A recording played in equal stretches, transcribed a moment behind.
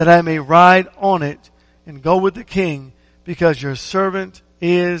that I may ride on it and go with the king, because your servant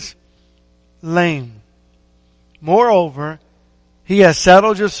is lame. Moreover, he has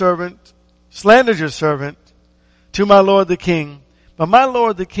slandered your servant to my lord the king. But my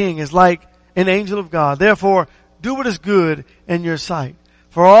lord the king is like an angel of God. Therefore, do what is good in your sight.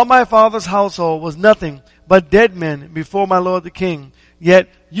 For all my father's household was nothing but dead men before my lord the king. Yet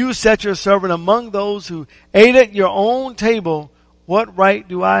you set your servant among those who ate at your own table. What right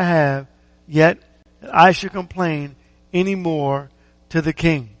do I have yet that I should complain any more to the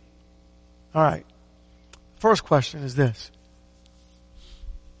king? All right. First question is this.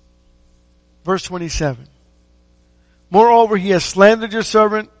 Verse 27. Moreover, he has slandered your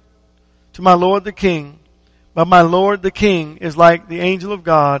servant to my lord the king. But my lord the king is like the angel of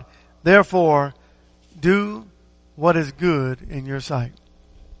God. Therefore, do what is good in your sight.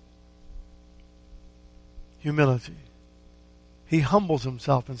 Humility. He humbles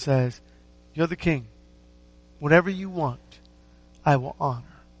himself and says, you're the king. Whatever you want, I will honor.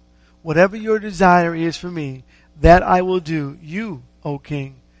 Whatever your desire is for me, that I will do. You, O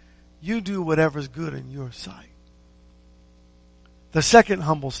king, you do whatever is good in your sight. The second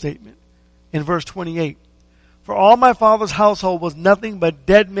humble statement in verse 28. For all my father's household was nothing but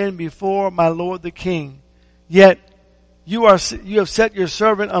dead men before my lord the king. Yet you have set your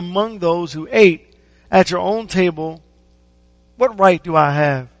servant among those who ate at your own table. What right do I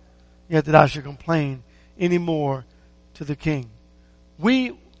have yet that I should complain any more to the king?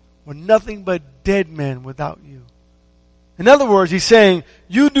 We were nothing but dead men without you. In other words, he's saying,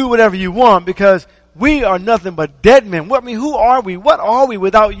 you do whatever you want because we are nothing but dead men. Who are we? What are we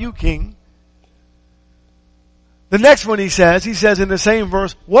without you, king? The next one he says in the same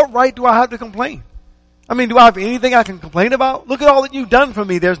verse, what right do I have to complain? Do I have anything I can complain about? Look at all that you've done for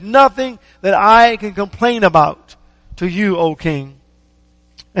me. There's nothing that I can complain about to you, O king.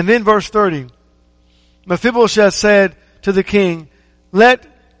 And then verse 30. Mephibosheth said to the king, let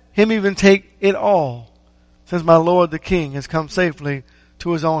him even take it all, since my lord the king has come safely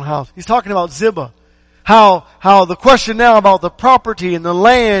to his own house. He's talking about Ziba. How the question now about the property and the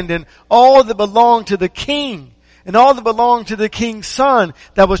land and all that belonged to the king and all that belonged to the king's son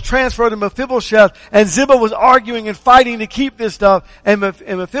that was transferred to Mephibosheth, and Ziba was arguing and fighting to keep this stuff, and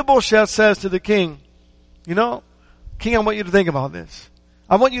Mephibosheth says to the king, king, I want you to think about this.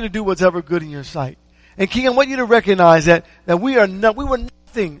 I want you to do what's ever good in your sight. And king, I want you to recognize that we were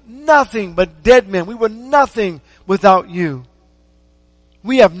nothing but dead men. We were nothing without you.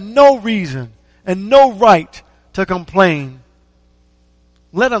 We have no reason and no right to complain.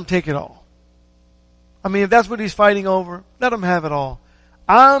 Let him take it all. If that's what he's fighting over, let him have it all.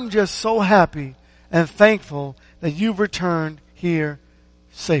 I'm just so happy and thankful that you've returned here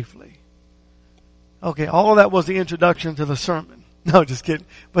safely. Okay, all of that was the introduction to the sermon. No, just kidding.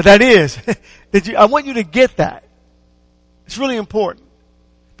 But that is. I want you to get that. It's really important.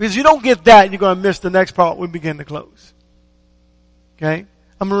 Because if you don't get that, you're going to miss the next part when we begin to close. Okay?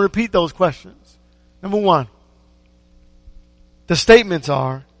 I'm going to repeat those questions. Number one. The statements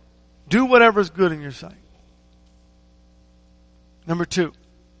are, do whatever is good in your sight. Number two.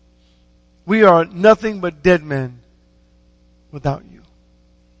 We are nothing but dead men without you.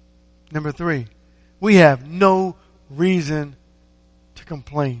 Number three. We have no reason to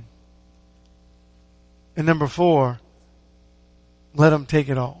complain. And number four, let him take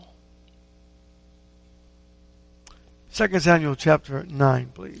it all. 2 Samuel chapter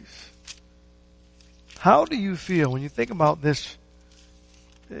 9, please. How do you feel when you think about these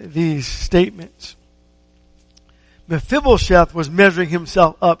statements? Mephibosheth was measuring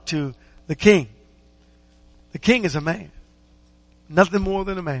himself up to the king. The king is a man. Nothing more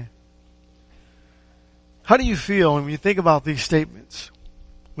than a man. How do you feel when you think about these statements?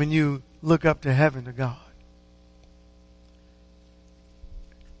 When you look up to heaven, to God?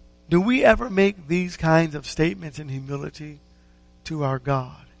 Do we ever make these kinds of statements in humility to our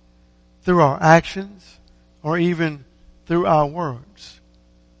God? Through our actions or even through our words?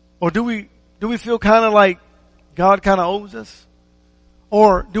 Or do we feel kind of like God kind of owes us?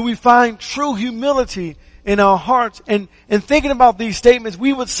 Or do we find true humility in our hearts? And thinking about these statements,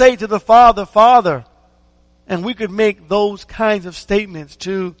 we would say to the Father, Father, and we could make those kinds of statements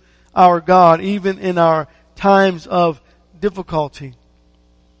to our God, even in our times of difficulty.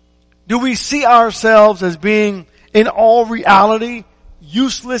 Do we see ourselves as being, in all reality,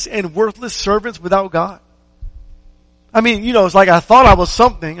 useless and worthless servants without God? It's like I thought I was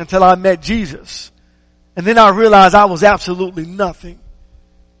something until I met Jesus. And then I realized I was absolutely nothing.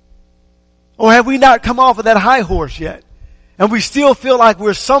 Or have we not come off of that high horse yet? And we still feel like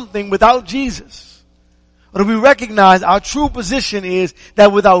we're something without Jesus? Or do we recognize our true position is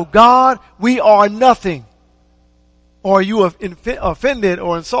that without God, we are nothing? Or are you offended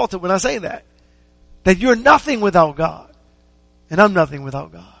or insulted when I say that? That you're nothing without God. And I'm nothing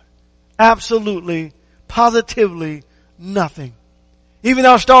without God. Absolutely, positively nothing. Even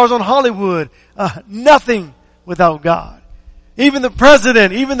our stars on Hollywood, nothing without God. Even the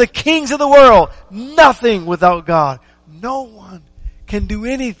president, even the kings of the world, nothing without God. No one can do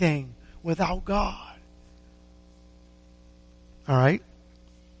anything without God. All right?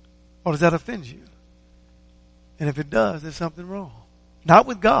 Or does that offend you? And if it does, there's something wrong. Not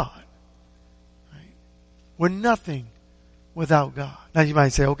with God. Right? We're nothing without God. Now you might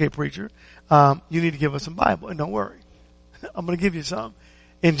say, okay, preacher, you need to give us some Bible. And don't worry. I'm going to give you some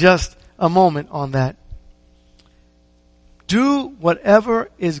in just a moment on that. Do whatever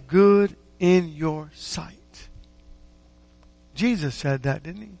is good in your sight. Jesus said that,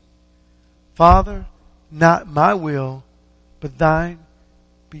 didn't he? Father, not my will, but thine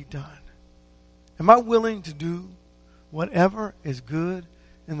be done. Am I willing to do whatever is good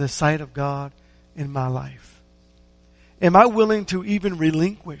in the sight of God in my life? Am I willing to even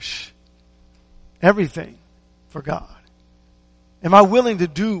relinquish everything for God? Am I willing to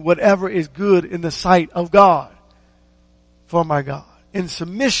do whatever is good in the sight of God for my God, in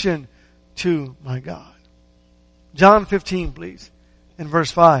submission to my God? John 15, please, in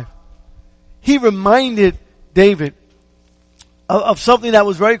verse 5. He reminded David of something that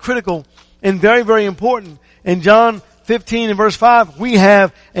was very critical and very, very important. In John 15 and verse 5, we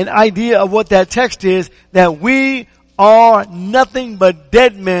have an idea of what that text is, that we are nothing but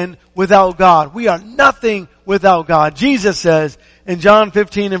dead men without God. We are nothing without God. Jesus says in John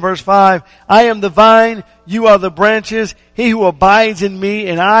 15 and verse 5, I am the vine, you are the branches. He who abides in me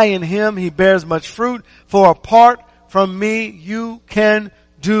and I in him, he bears much fruit. For apart from me, you can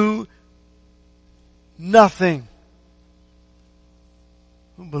do nothing.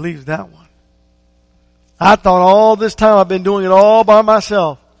 Who believes that one? I thought all this time I've been doing it all by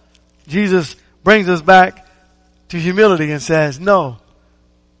myself. Jesus brings us back to humility and says, no,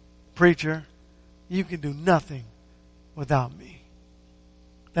 preacher, you can do nothing without me.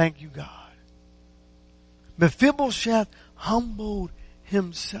 Thank you, God. Mephibosheth humbled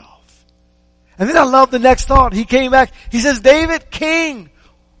himself. And then I love the next thought. He came back. He says, David, king,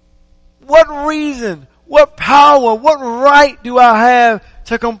 what reason, what power, what right do I have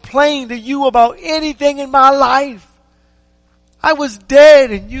to complain to you about anything in my life? I was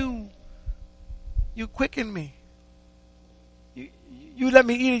dead and you quickened me. You let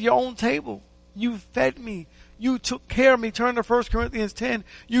me eat at your own table. You fed me. You took care of me. Turn to 1 Corinthians 10.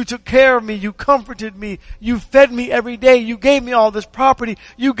 You took care of me. You comforted me. You fed me every day. You gave me all this property.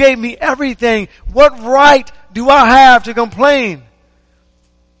 You gave me everything. What right do I have to complain?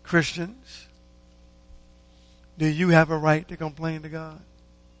 Christians, do you have a right to complain to God?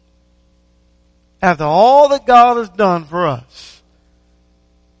 After all that God has done for us,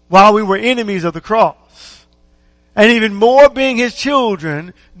 while we were enemies of the cross, and even more being his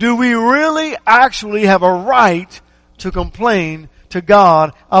children, do we really actually have a right to complain to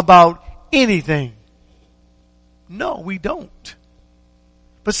God about anything? No, we don't.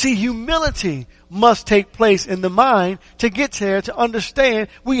 But see, humility must take place in the mind to get there, to understand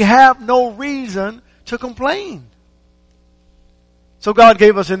we have no reason to complain. So God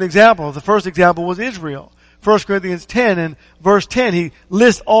gave us an example. The first example was Israel. 1 Corinthians 10 and verse 10, he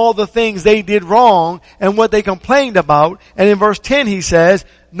lists all the things they did wrong and what they complained about. And in verse 10 he says,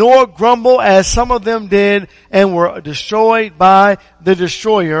 nor grumble as some of them did and were destroyed by the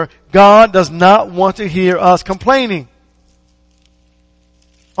destroyer. God does not want to hear us complaining.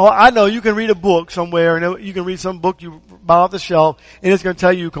 Oh, I know you can read a book somewhere and you can read some book you buy off the shelf and it's going to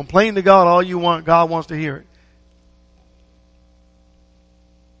tell you complain to God all you want. God wants to hear it.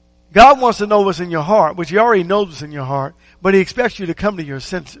 God wants to know what's in your heart, which he already knows what's in your heart, but he expects you to come to your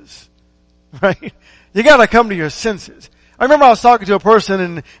senses. Right? You gotta come to your senses. I remember I was talking to a person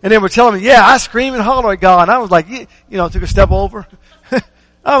and they were telling me, yeah, I scream and holler at God. And I was like, took a step over.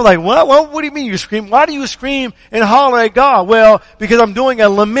 I was like, what do you mean you scream? Why do you scream and holler at God? Well, because I'm doing a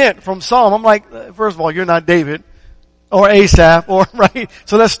lament from Psalm. I'm like, first of all, you're not David. Or Asaph, right?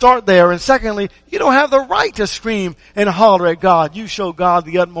 So let's start there. And secondly, you don't have the right to scream and holler at God. You show God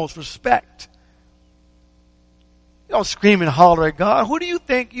the utmost respect. You don't scream and holler at God. Who do you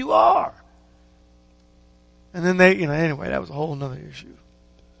think you are? And then anyway, that was a whole other issue.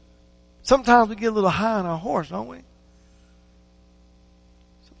 Sometimes we get a little high on our horse, don't we?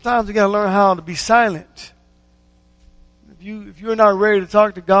 Sometimes we gotta learn how to be silent. If you're not ready to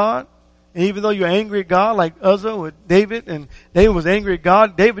talk to God, and even though you're angry at God, like Uzzah with David, and David was angry at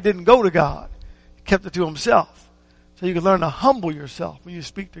God, David didn't go to God. kept it to himself. So you can learn to humble yourself when you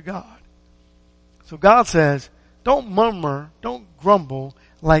speak to God. So God says, don't murmur, don't grumble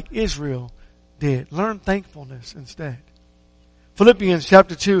like Israel did. Learn thankfulness instead. Philippians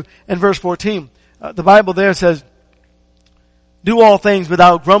chapter 2 and verse 14. The Bible there says, do all things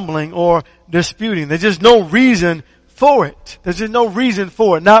without grumbling or disputing. There's just no reason for it. There's just no reason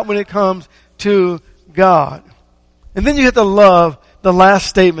for it. Not when it comes to God. And then you have to love the last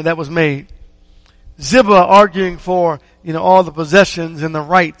statement that was made. Ziba arguing for, all the possessions and the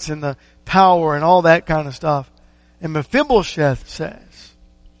rights and the power and all that kind of stuff. And Mephibosheth says,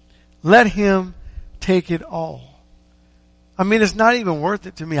 let him take it all. I mean, it's not even worth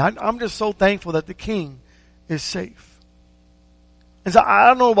it to me. I'm just so thankful that the king is safe. And so I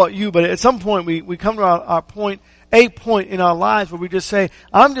don't know about you, but at some point we come to a point in our lives where we just say,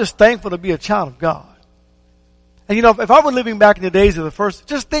 I'm just thankful to be a child of God. And if I were living back in the days of the first,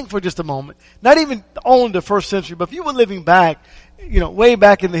 just think for just a moment, not even only the first century, but if you were living back, way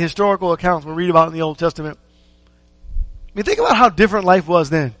back in the historical accounts we read about in the Old Testament, I mean, think about how different life was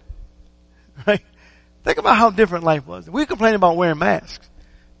then. Right? Think about how different life was. We complain about wearing masks.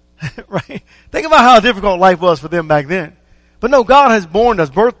 Right? Think about how difficult life was for them back then. But no, God has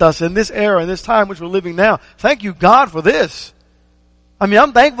birthed us in this era, in this time which we're living now. Thank you, God, for this. I mean,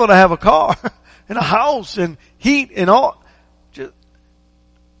 I'm thankful to have a car and a house and heat and all.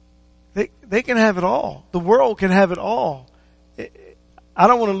 They can have it all. The world can have it all. I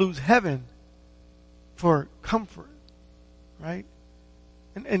don't want to lose heaven for comfort. Right?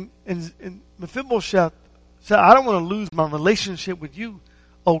 And Mephibosheth said, I don't want to lose my relationship with you,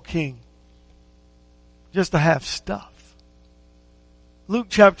 O king, just to have stuff. Luke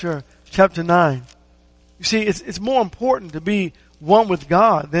chapter 9. You see, it's more important to be one with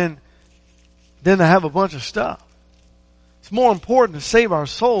God than to have a bunch of stuff. It's more important to save our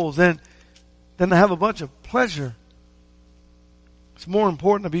souls than to have a bunch of pleasure. It's more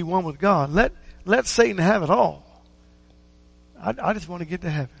important to be one with God. Let Satan have it all. I just want to get to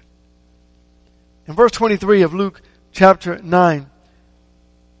heaven. In verse 23 of Luke chapter 9,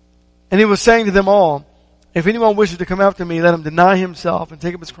 and he was saying to them all, if anyone wishes to come after me, let him deny himself and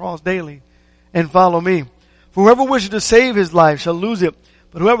take up his cross daily and follow me. For whoever wishes to save his life shall lose it,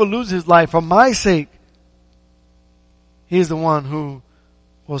 but whoever loses his life for my sake, he is the one who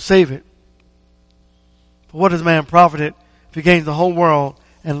will save it. For what does man profit if he gains the whole world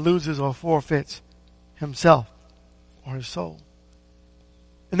and loses or forfeits himself or his soul?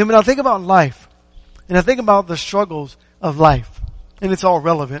 And then when I think about life, and I think about the struggles of life, and it's all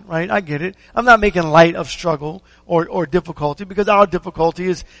relevant, right? I get it. I'm not making light of struggle or difficulty, because our difficulty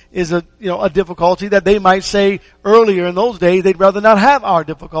is a difficulty that they might say earlier in those days they'd rather not have our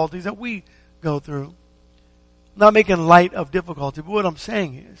difficulties that we go through. I'm not making light of difficulty, but what I'm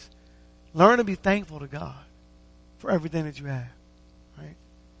saying is, learn to be thankful to God for everything that you have, right?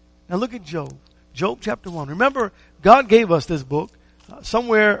 Now look at Job. Job chapter 1. Remember, God gave us this book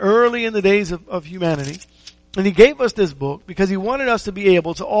somewhere early in the days of humanity. And he gave us this book because he wanted us to be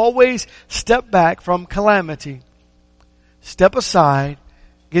able to always step back from calamity. Step aside,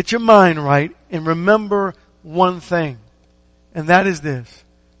 get your mind right, and remember one thing. And that is this.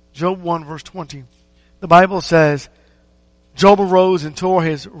 Job 1 verse 20. The Bible says, Job arose and tore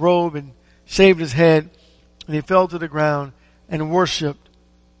his robe and shaved his head, and he fell to the ground and worshipped.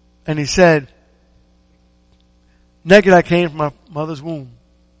 And he said, naked I came from my mother's womb,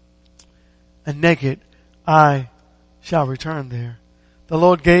 and naked I shall return there. The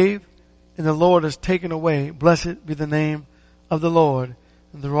Lord gave, and the Lord has taken away. Blessed be the name of the Lord.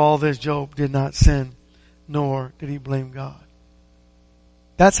 And through all this, Job did not sin, nor did he blame God.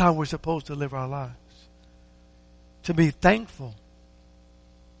 That's how we're supposed to live our lives. To be thankful.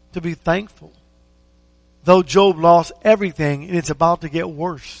 To be thankful. Though Job lost everything, and it's about to get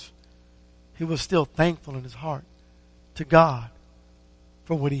worse, he was still thankful in his heart to God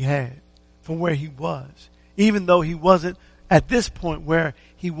for what he had, for where he was. Even though he wasn't at this point where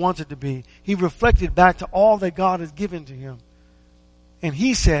he wanted to be, he reflected back to all that God has given to him. And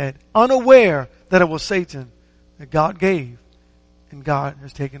he said, unaware that it was Satan that God gave and God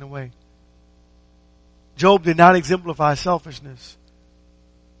has taken away. Job did not exemplify selfishness.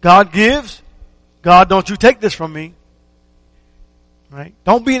 God gives. God, don't you take this from me. Right?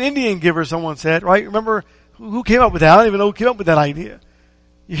 Don't be an Indian giver, someone said, right? Remember who came up with that? I don't even know who came up with that idea.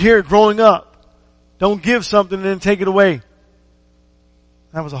 You hear it growing up. Don't give something and then take it away.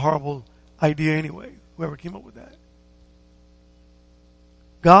 That was a horrible idea anyway, whoever came up with that.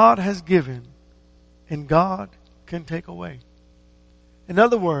 God has given and God can take away. In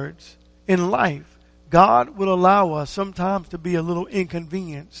other words, in life, God will allow us sometimes to be a little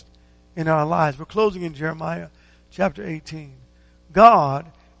inconvenienced in our lives. We're closing in Jeremiah chapter 18. God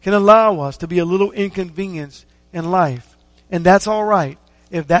can allow us to be a little inconvenienced in life. And that's all right.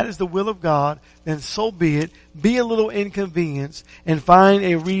 If that is the will of God, then so be it. Be a little inconvenienced and find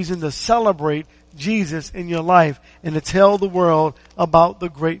a reason to celebrate Jesus in your life and to tell the world about the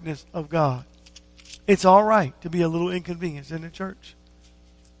greatness of God. It's all right to be a little inconvenienced in the church.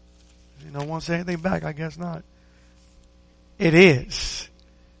 You don't want to say anything back? I guess not. It is.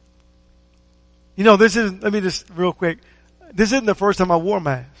 You know, let me just real quick. This isn't the first time I wore a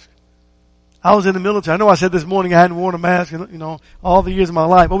mask. I was in the military. I know I said this morning I hadn't worn a mask in, all the years of my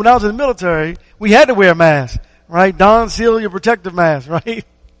life. But when I was in the military, we had to wear a mask, right? Don, seal your protective mask, right?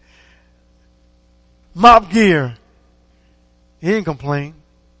 Mop gear. He didn't complain.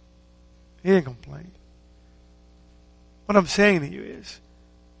 What I'm saying to you is,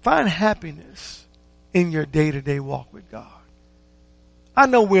 find happiness in your day-to-day walk with God. I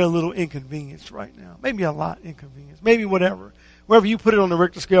know we're a little inconvenienced right now. Maybe a lot inconvenienced. Maybe whatever. Wherever you put it on the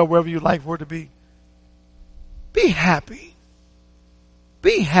Richter scale, wherever you like for it to be. Be happy.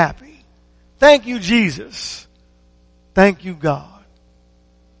 Be happy. Thank you, Jesus. Thank you, God.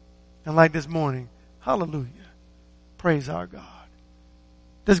 And like this morning, hallelujah. Praise our God.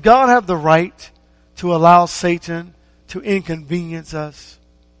 Does God have the right to allow Satan to inconvenience us?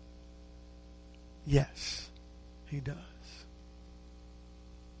 Yes, he does.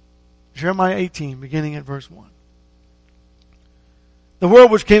 Jeremiah 18, beginning at verse 1. The word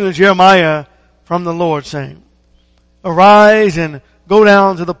which came to Jeremiah from the Lord, saying, Arise and go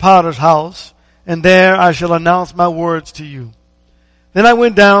down to the potter's house, and there I shall announce my words to you. Then I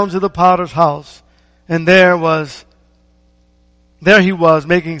went down to the potter's house, and there he was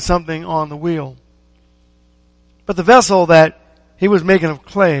making something on the wheel. But the vessel that he was making of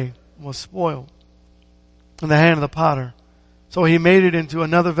clay was spoiled in the hand of the potter. So he made it into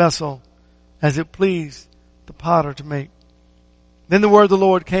another vessel as it pleased the potter to make. Then the word of the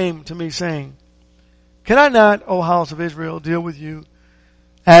Lord came to me, saying, Can I not, O house of Israel, deal with you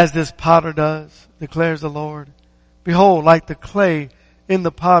as this potter does, declares the Lord? Behold, like the clay in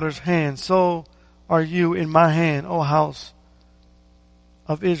the potter's hand, so are you in my hand, O house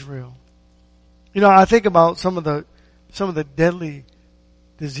of Israel. I think about some of the deadly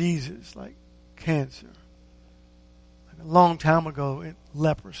diseases like cancer. Like a long time ago,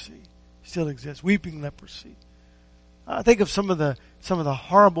 leprosy still exists, weeping leprosy. I think of some of the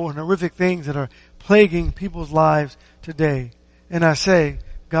horrible and horrific things that are plaguing people's lives today. And I say,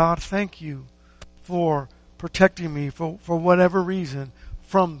 God, thank you for protecting me for whatever reason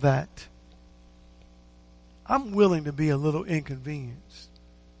from that. I'm willing to be a little inconvenienced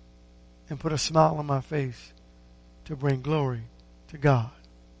and put a smile on my face to bring glory to God.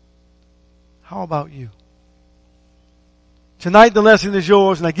 How about you? Tonight the lesson is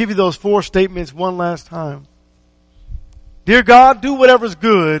yours, and I give you those 4 statements one last time. Dear God, do whatever's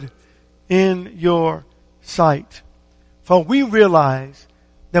good in your sight. For we realize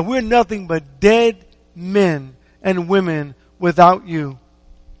that we're nothing but dead men and women without you.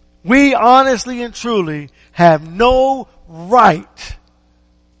 We honestly and truly have no right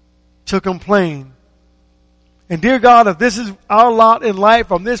to complain. And dear God, if this is our lot in life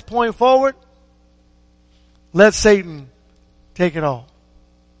from this point forward, let Satan take it all.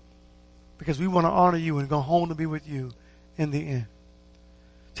 Because we want to honor you and go home to be with you in the end.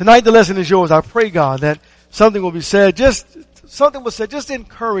 Tonight the lesson is yours. I pray, God, that something will be said, just to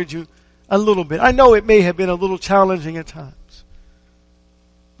encourage you a little bit. I know it may have been a little challenging at times.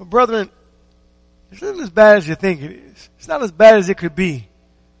 But brethren, it's not as bad as you think it is. It's not as bad as it could be.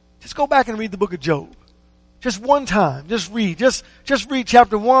 Just go back and read the book of Job. Just one time. Just read. Just read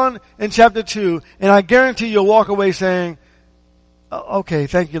chapter 1 and chapter 2. And I guarantee you'll walk away saying, okay,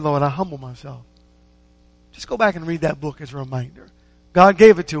 thank you, Lord. I humble myself. Just go back and read that book as a reminder. God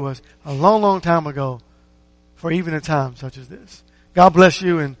gave it to us a long, long time ago for even a time such as this. God bless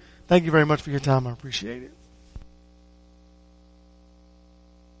you, and thank you very much for your time. I appreciate it.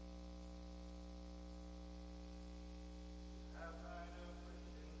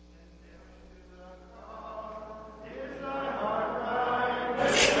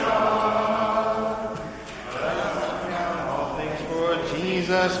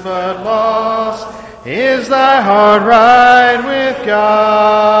 But lost is thy heart right with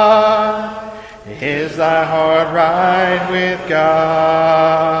God? Is thy heart right with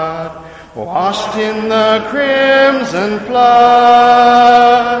God? Washed in the crimson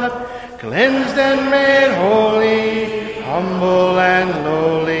flood, cleansed and made holy, humble and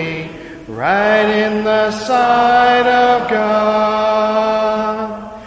lowly, right in the sun.